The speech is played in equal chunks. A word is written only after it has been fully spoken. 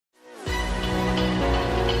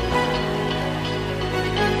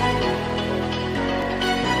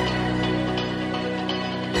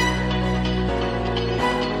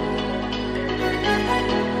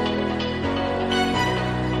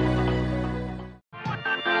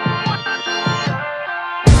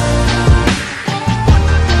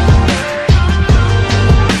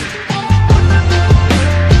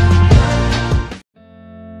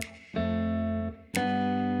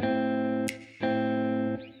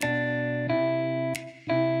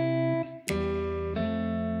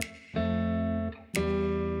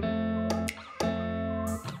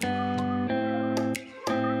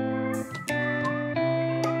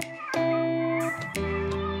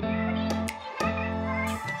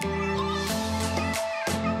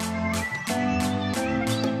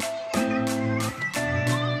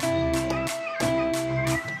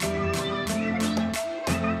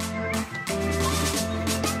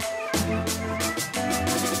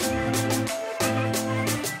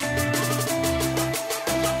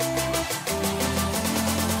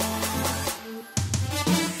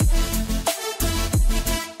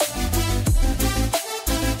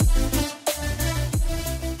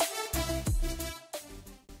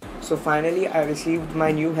So finally I received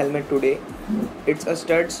my new helmet today. It's a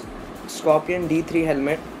Studs Scorpion D3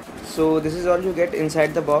 helmet. So this is all you get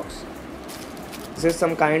inside the box. This is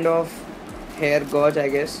some kind of hair gauze, I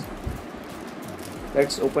guess.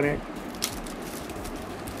 Let's open it.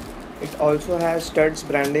 It also has Studs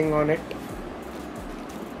branding on it.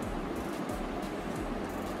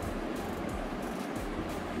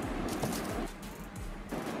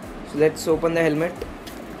 So let's open the helmet.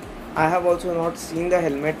 I have also not seen the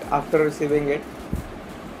helmet after receiving it,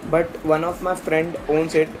 but one of my friend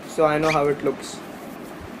owns it, so I know how it looks.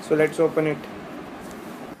 So let's open it.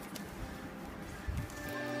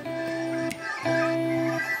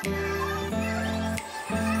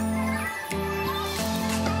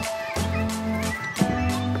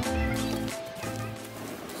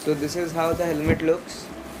 So this is how the helmet looks.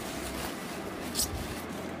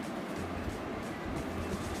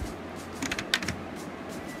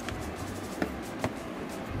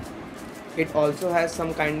 It also has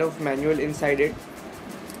some kind of manual inside it.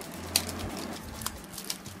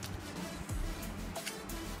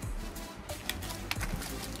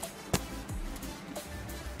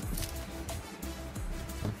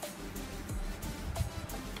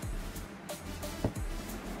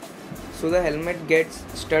 So the helmet gets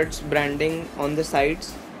Studs branding on the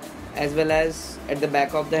sides as well as at the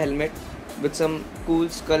back of the helmet with some cool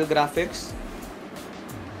skull graphics.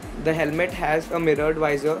 The helmet has a mirrored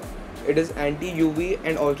visor. It is anti-UV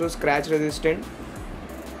and also scratch resistant,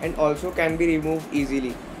 and also can be removed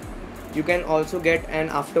easily. You can also get an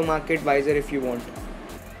aftermarket visor if you want.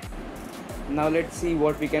 Now let's see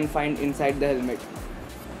what we can find inside the helmet.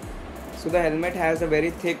 So the helmet has a very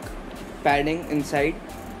thick padding inside.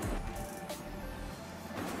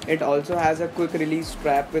 It also has a quick release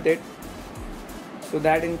strap with it, so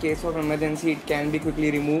that in case of emergency it can be quickly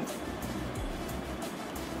removed.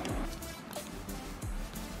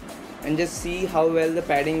 And just see how well the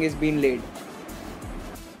padding is being laid.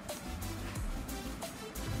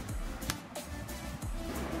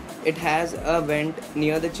 It has a vent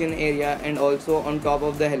near the chin area and also on top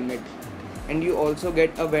of the helmet. And you also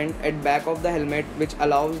get a vent at back of the helmet which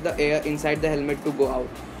allows the air inside the helmet to go out.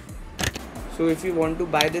 So if you want to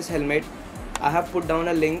buy this helmet, I have put down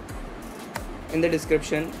a link in the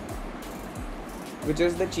description, which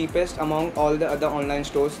is the cheapest among all the other online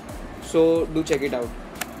stores. So do check it out.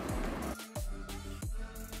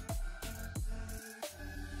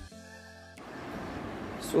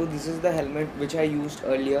 So this is the helmet which I used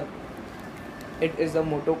earlier. It is a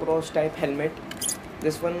motocross type helmet.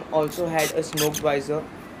 This one also had a smoked visor,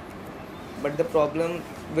 but the problem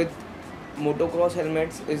with motocross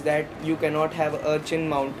helmets is that you cannot have a chin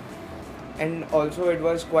mount, and also it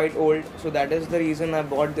was quite old, so that is the reason I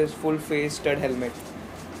bought this full face stud helmet.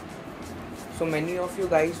 So many of you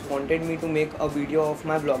guys wanted me to make a video of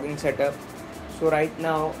my vlogging setup, so right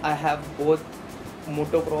now I have both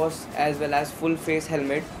motocross as well as full face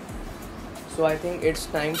helmet. So I think it's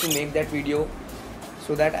time to make that video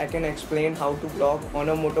so that I can explain how to vlog on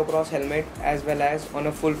a motocross helmet as well as on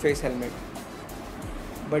a full face helmet.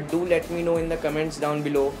 But do let me know in the comments down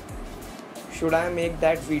below, should I make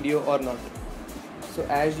that video or not. So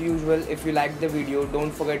as usual, if you like the video,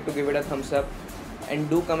 don't forget to give it a thumbs up and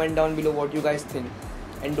do comment down below what you guys think,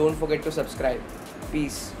 and don't forget to subscribe.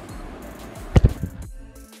 Peace.